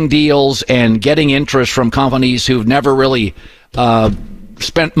closing deals and getting interest from companies who've never really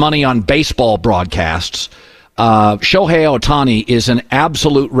spent money on baseball broadcasts. Shohei Ohtani is an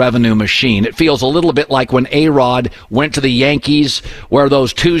absolute revenue machine. It feels a little bit like when A-Rod went to the Yankees, where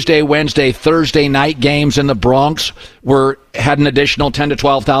those Tuesday, Wednesday, Thursday night games in the Bronx had an additional 10 to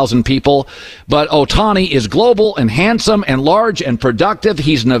 12,000 people. But Ohtani is global and handsome and large and productive.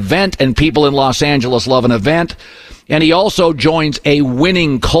 He's an event, and people in Los Angeles love an event. And he also joins a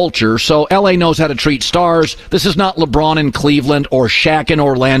winning culture, so L.A. knows how to treat stars. This is not LeBron in Cleveland or Shaq in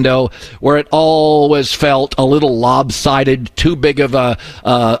Orlando, where it always felt a little lopsided, too big of a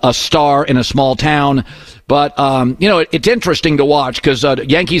star in a small town. But, it's interesting to watch because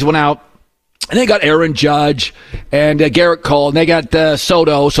Yankees went out, and they got Aaron Judge and Garrett Cole, and they got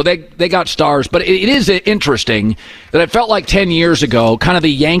Soto, so they got stars. But it is interesting that it felt like 10 years ago, kind of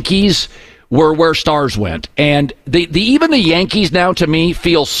the Yankees were where stars went. And even the Yankees now, to me,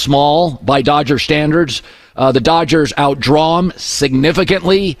 feel small by Dodger standards. The Dodgers outdraw them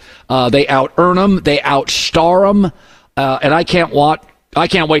significantly. They out-earn them. They outstar them. And I can't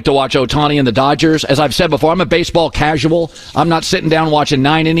wait to watch Ohtani and the Dodgers. As I've said before, I'm a baseball casual. I'm not sitting down watching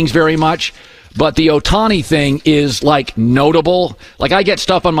 9 innings very much. But the Ohtani thing is, notable. I get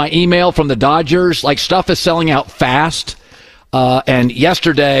stuff on my email from the Dodgers. Stuff is selling out fast. And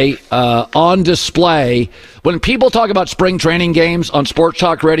yesterday, on display, when people talk about spring training games on Sports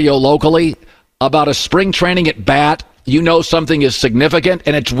Talk Radio locally, about a spring training at bat, you know something is significant.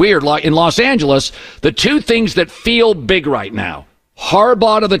 And it's weird. In Los Angeles, the two things that feel big right now,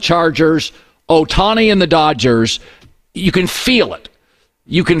 Harbaugh to the Chargers, Ohtani and the Dodgers, you can feel it.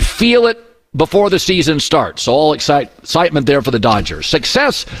 You can feel it before the season starts. So all excitement there for the Dodgers.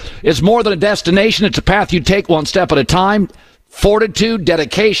 Success is more than a destination. It's a path you take one step at a time. Fortitude,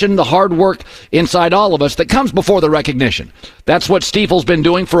 dedication, the hard work inside all of us that comes before the recognition. That's what Stifel's been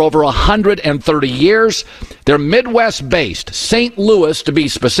doing for over 130 years. They're Midwest-based, St. Louis to be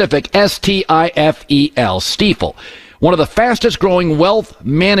specific, S-T-I-F-E-L, Stifel, one of the fastest-growing wealth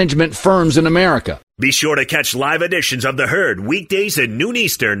management firms in America. Be sure to catch live editions of The Herd weekdays at noon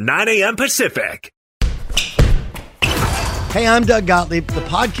Eastern, 9 a.m. Pacific. Hey, I'm Doug Gottlieb. The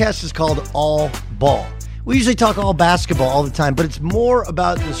podcast is called All Ball. We usually talk all basketball all the time, but it's more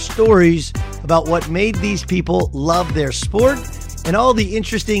about the stories about what made these people love their sport and all the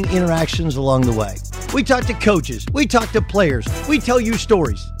interesting interactions along the way. We talk to coaches. We talk to players. We tell you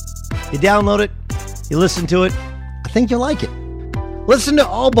stories. You download it. You listen to it. I think you'll like it. Listen to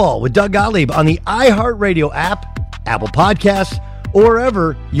All Ball with Doug Gottlieb on the iHeartRadio app, Apple Podcasts, or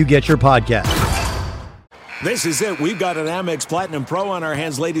wherever you get your podcasts. This is it. We've got an Amex Platinum Pro on our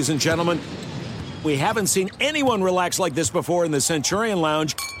hands, ladies and gentlemen. We haven't seen anyone relax like this before in the Centurion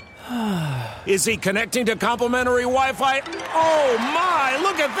Lounge. Is he connecting to complimentary Wi-Fi? Oh, my!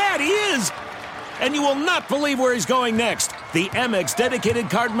 Look at that! He is! And you will not believe where he's going next. The Amex dedicated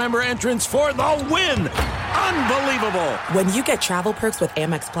card member entrance for the win! Unbelievable! When you get travel perks with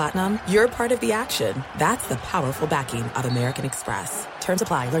Amex Platinum, you're part of the action. That's the powerful backing of American Express. Terms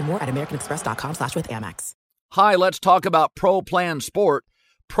apply. Learn more at americanexpress.com/withAmex. Hi, let's talk about Pro Plan Sport.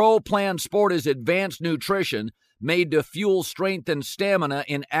 Pro Plan Sport is advanced nutrition made to fuel strength and stamina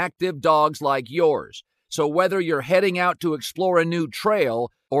in active dogs like yours. So whether you're heading out to explore a new trail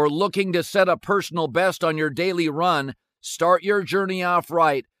or looking to set a personal best on your daily run, start your journey off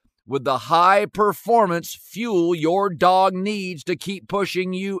right with the high-performance fuel your dog needs to keep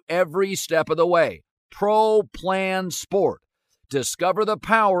pushing you every step of the way. Pro Plan Sport. Discover the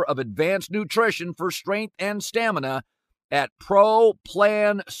power of advanced nutrition for strength and stamina at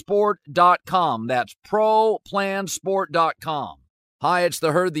ProPlansport.com. That's ProPlansport.com. Hi, it's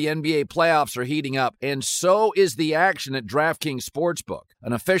The Herd. The NBA playoffs are heating up, and so is the action at DraftKings Sportsbook,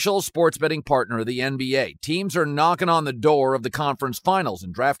 an official sports betting partner of the NBA. Teams are knocking on the door of the conference finals,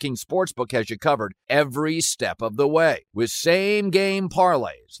 and DraftKings Sportsbook has you covered every step of the way with same-game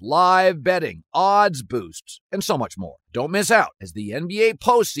parlays, live betting, odds boosts, and so much more. Don't miss out as the NBA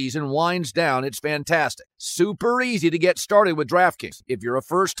postseason winds down. It's fantastic. Super easy to get started with DraftKings. If you're a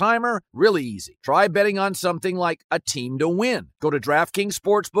first-timer, really easy. Try betting on something like a team to win. Go to DraftKings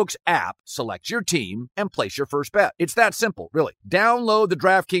Sportsbook's app, select your team, and place your first bet. It's that simple, really. Download the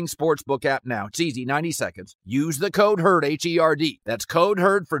DraftKings Sportsbook app now. It's easy, 90 seconds. Use the code HERD, H-E-R-D. That's code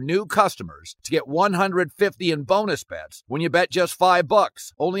HERD for new customers to get $150 in bonus bets when you bet just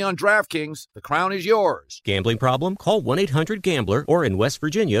 $5. Only on DraftKings. The crown is yours. Gambling problem? Call Call 1-800-GAMBLER or in West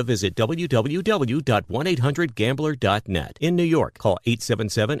Virginia, visit www.1800gambler.net. In New York, call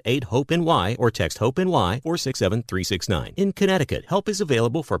 877-8-HOPE-NY or text HOPE-NY 467-369. In Connecticut, help is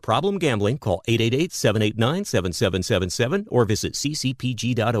available for problem gambling. Call 888-789-7777 or visit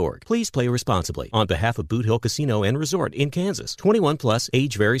ccpg.org. Please play responsibly. On behalf of Boot Hill Casino and Resort in Kansas, 21 plus,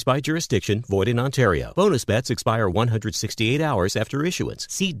 age varies by jurisdiction, void in Ontario. Bonus bets expire 168 hours after issuance.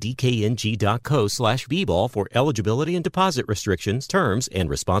 See dkng.co/bball for eligibility and deposit restrictions, terms, and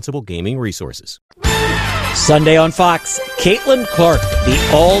responsible gaming resources. Sunday on Fox, Caitlin Clark,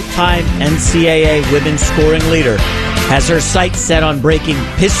 the all-time NCAA women's scoring leader, has her sights set on breaking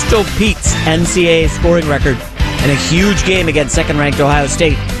Pistol Pete's NCAA scoring record in a huge game against second-ranked Ohio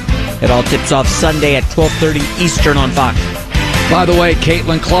State. It all tips off Sunday at 12:30 Eastern on Fox. By the way,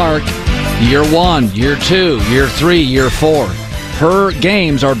 Caitlin Clark, year 1, year 2, year 3, year 4. Her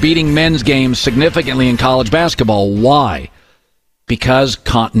games are beating men's games significantly in college basketball. Why? Because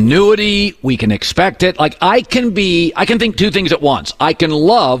continuity, we can expect it. Like, I can think two things at once. I can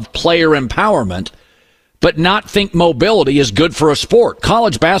love player empowerment, but not think mobility is good for a sport.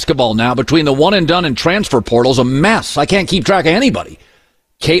 College basketball now, between the one and done and transfer portals, a mess. I can't keep track of anybody.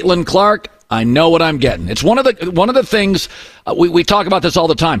 Caitlin Clark, I know what I'm getting. It's one of the things, we talk about this all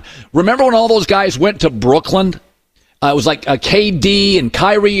the time. Remember when all those guys went to Brooklyn? It was like KD and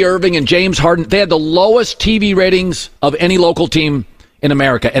Kyrie Irving and James Harden. They had the lowest TV ratings of any local team in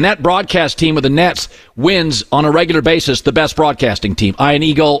America. And that broadcast team of the Nets wins on a regular basis the best broadcasting team. Ian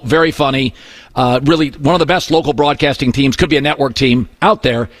Eagle, very funny. Really one of the best local broadcasting teams. Could be a network team out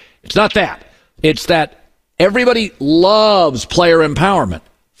there. It's not that. It's that everybody loves player empowerment.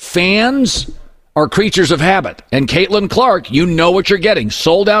 Fans are creatures of habit. And Caitlin Clark, you know what you're getting.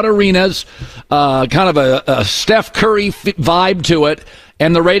 Sold out arenas, kind of a Steph Curry vibe to it.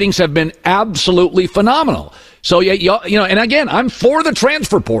 And the ratings have been absolutely phenomenal. So, and again, I'm for the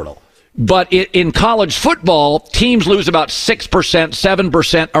transfer portal. But in college football, teams lose about 6%,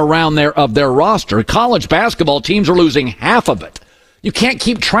 7% around there of their roster. College basketball, teams are losing half of it. You can't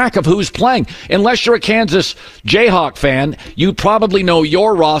keep track of who's playing. Unless you're a Kansas Jayhawk fan, you probably know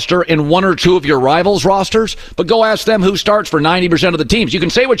your roster and one or two of your rivals' rosters, but go ask them who starts for 90% of the teams. You can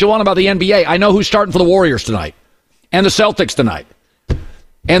say what you want about the NBA. I know who's starting for the Warriors tonight, and the Celtics tonight,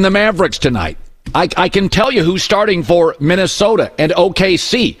 and the Mavericks tonight. I can tell you who's starting for Minnesota and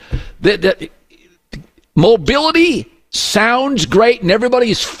OKC. The mobility sounds great, and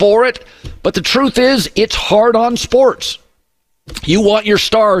everybody's for it, but the truth is it's hard on sports. You want your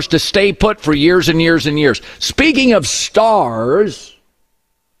stars to stay put for years and years and years. Speaking of stars,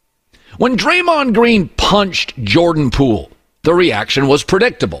 when Draymond Green punched Jordan Poole, the reaction was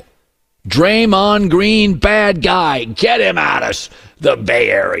predictable. Draymond Green, bad guy. Get him out of the Bay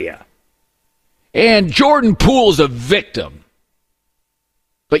Area. And Jordan Poole's a victim.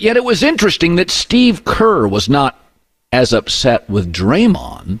 But yet it was interesting that Steve Kerr was not as upset with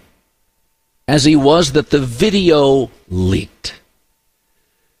Draymond as he was that the video leaked.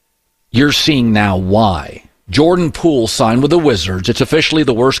 You're seeing now why. Jordan Poole signed with the Wizards. It's officially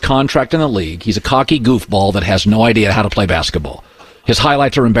the worst contract in the league. He's a cocky goofball that has no idea how to play basketball. His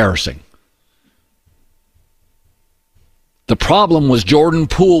highlights are embarrassing. The problem was Jordan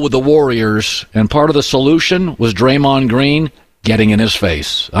Poole with the Warriors, and part of the solution was Draymond Green getting in his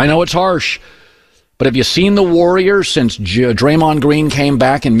face. I know it's harsh, but have you seen the Warriors since Draymond Green came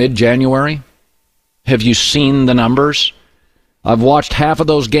back in mid-January? Have you seen the numbers? I've watched half of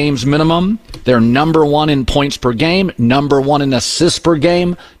those games minimum. They're number 1 in points per game, number 1 in assists per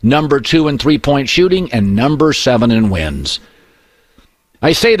game, number 2 in three-point shooting, and number 7 in wins.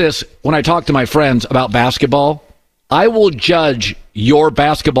 I say this when I talk to my friends about basketball. I will judge your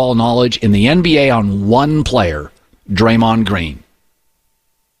basketball knowledge in the NBA on one player, Draymond Green.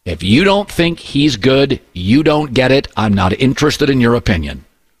 If you don't think he's good, you don't get it. I'm not interested in your opinion.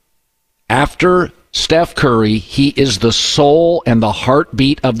 After Steph Curry, he is the soul and the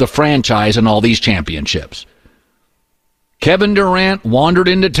heartbeat of the franchise in all these championships. Kevin Durant wandered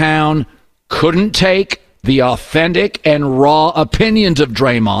into town, couldn't take the authentic and raw opinions of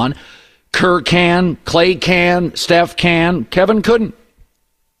Draymond. Kerr can, Clay can, Steph can. Kevin couldn't.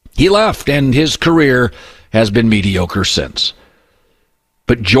 He left, and his career has been mediocre since.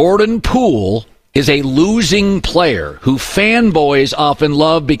 But Jordan Poole is a losing player who fanboys often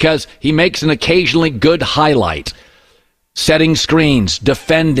love because he makes an occasionally good highlight. Setting screens,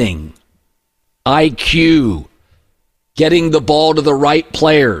 defending, IQ, getting the ball to the right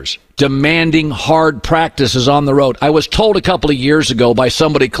players, demanding hard practices on the road. I was told a couple of years ago by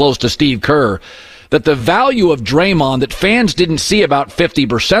somebody close to Steve Kerr that the value of Draymond, that fans didn't see about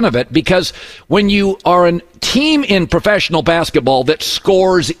 50% of it, because when you are a team in professional basketball that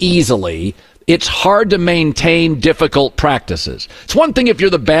scores easily, it's hard to maintain difficult practices. It's one thing if you're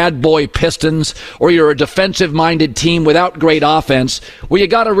the bad boy Pistons or you're a defensive-minded team without great offense where you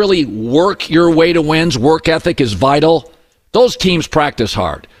got to really work your way to wins. Work ethic is vital. Those teams practice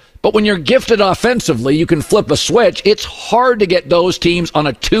hard. But when you're gifted offensively, you can flip a switch. It's hard to get those teams on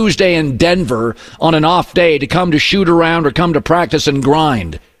a Tuesday in Denver on an off day to come to shoot around or come to practice and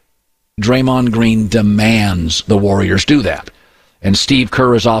grind. Draymond Green demands the Warriors do that. And Steve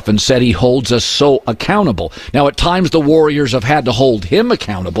Kerr has often said he holds us so accountable. Now, at times the Warriors have had to hold him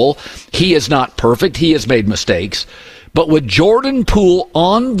accountable. He is not perfect. He has made mistakes. But with Jordan Poole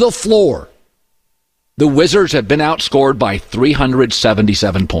on the floor, the Wizards have been outscored by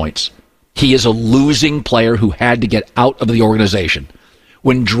 377 points. He is a losing player who had to get out of the organization.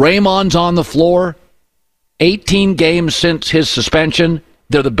 When Draymond's on the floor, 18 games since his suspension,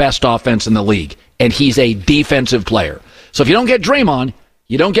 they're the best offense in the league. And he's a defensive player. So if you don't get Draymond,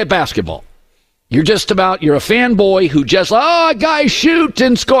 you don't get basketball. You're a fanboy who just, guys shoot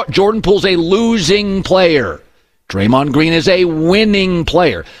and score. Jordan Poole's a losing player. Draymond Green is a winning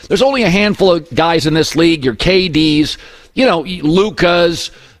player. There's only a handful of guys in this league, your KDs,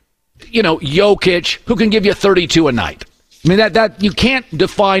 Lukas, Jokic, who can give you 32 a night. I mean, that you can't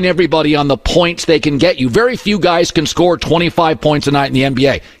define everybody on the points they can get you. Very few guys can score 25 points a night in the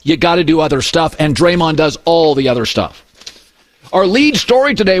NBA. You got to do other stuff, and Draymond does all the other stuff. Our lead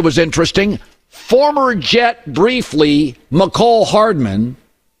story today was interesting. Former Jet briefly, McCall Hardman,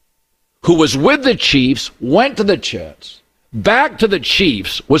 who was with the Chiefs, went to the Jets, back to the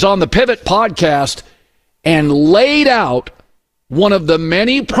Chiefs, was on the Pivot podcast, and laid out one of the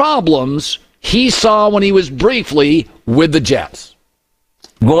many problems he saw when he was briefly with the Jets.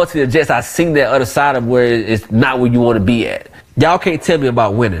 Going to the Jets, I seen that other side of where it's not where you want to be at. Y'all can't tell me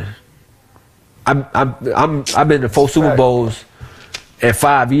about winning. I've been to 4 Super Bowls in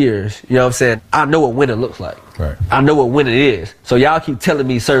 5 years. You know what I'm saying? I know what winning looks like. Right. I know what winning is. So y'all keep telling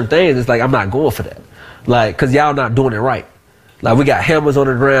me certain things. It's like I'm not going for that. Like, because y'all not doing it right. Like, we got hammers on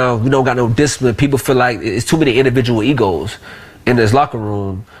the ground. We don't got no discipline. People feel like it's too many individual egos in this locker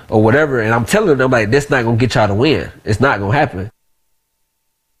room or whatever. And I'm telling them, like, that's not going to get y'all to win. It's not going to happen.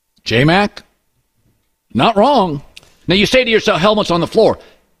 J-Mac, not wrong. Now, you say to yourself, helmets on the floor.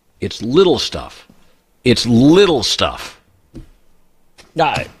 It's little stuff. It's little stuff.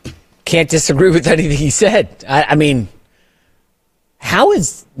 I can't disagree with anything he said. I mean, how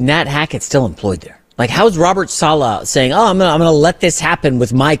is Nat Hackett still employed there? Like, how is Robert Saleh saying, I'm going to let this happen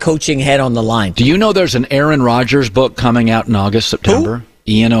with my coaching head on the line? Do you know there's an Aaron Rodgers book coming out in August, September?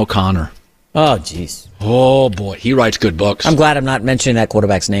 Who? Ian O'Connor. Oh, jeez. Oh, boy. He writes good books. I'm glad I'm not mentioning that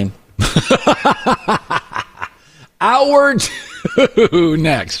quarterback's name. Hour 2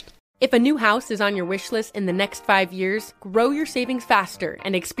 next. If a new house is on your wish list in the next 5 years, grow your savings faster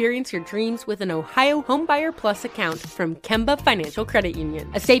and experience your dreams with an Ohio Homebuyer Plus account from Kemba Financial Credit Union.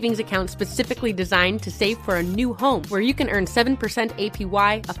 A savings account specifically designed to save for a new home, where you can earn 7%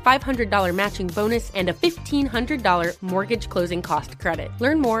 APY, a $500 matching bonus, and a $1,500 mortgage closing cost credit.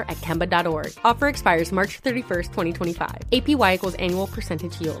 Learn more at Kemba.org. Offer expires March 31st, 2025. APY equals annual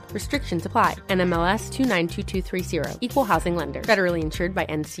percentage yield. Restrictions apply. NMLS 292230. Equal housing lender. Federally insured by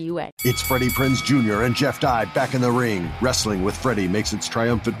NCUA. It's Freddie Prinze Jr. and Jeff Dye back in the ring. Wrestling with Freddie makes its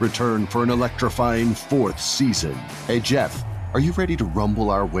triumphant return for an electrifying 4th season. Hey, Jeff, are you ready to rumble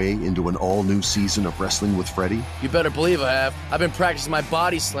our way into an all-new season of Wrestling with Freddie? You better believe I have. I've been practicing my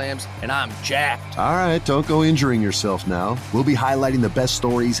body slams, and I'm jacked. All right, don't go injuring yourself now. We'll be highlighting the best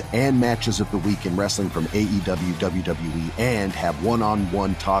stories and matches of the week in wrestling from AEW, WWE, and have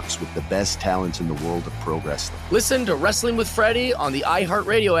one-on-one talks with the best talents in the world of pro wrestling. Listen to Wrestling with Freddie on the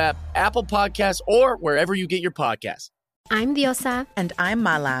iHeartRadio app, Apple Podcasts, or wherever you get your podcasts. I'm Diosa. And I'm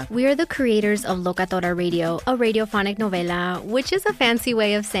Mala. We are the creators of Locatora Radio, a radiophonic novela, which is a fancy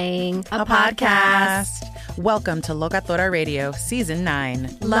way of saying a podcast. Welcome to Locatora Radio, Season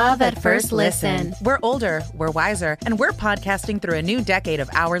 9. Love at first listen. We're older, we're wiser, and we're podcasting through a new decade of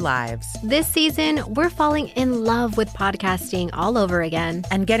our lives. This season, we're falling in love with podcasting all over again.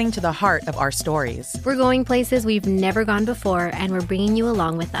 And getting to the heart of our stories. We're going places we've never gone before, and we're bringing you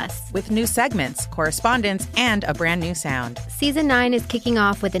along with us. With new segments, correspondence, and a brand new sound. Season 9 is kicking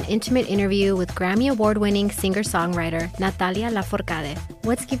off with an intimate interview with Grammy Award-winning singer-songwriter Natalia Lafourcade.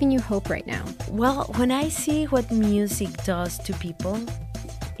 What's giving you hope right now? Well, when I see what music does to people,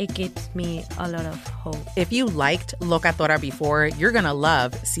 it gives me a lot of hope. If you liked Locatora before, you're going to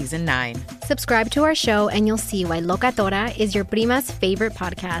love Season 9. Subscribe to our show and you'll see why Locatora is your prima's favorite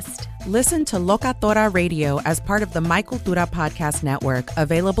podcast. Listen to Locatora Radio as part of the My Cultura Podcast Network,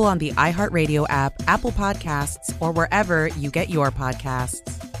 available on the iHeartRadio app, Apple Podcasts, or wherever you get your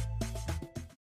podcasts.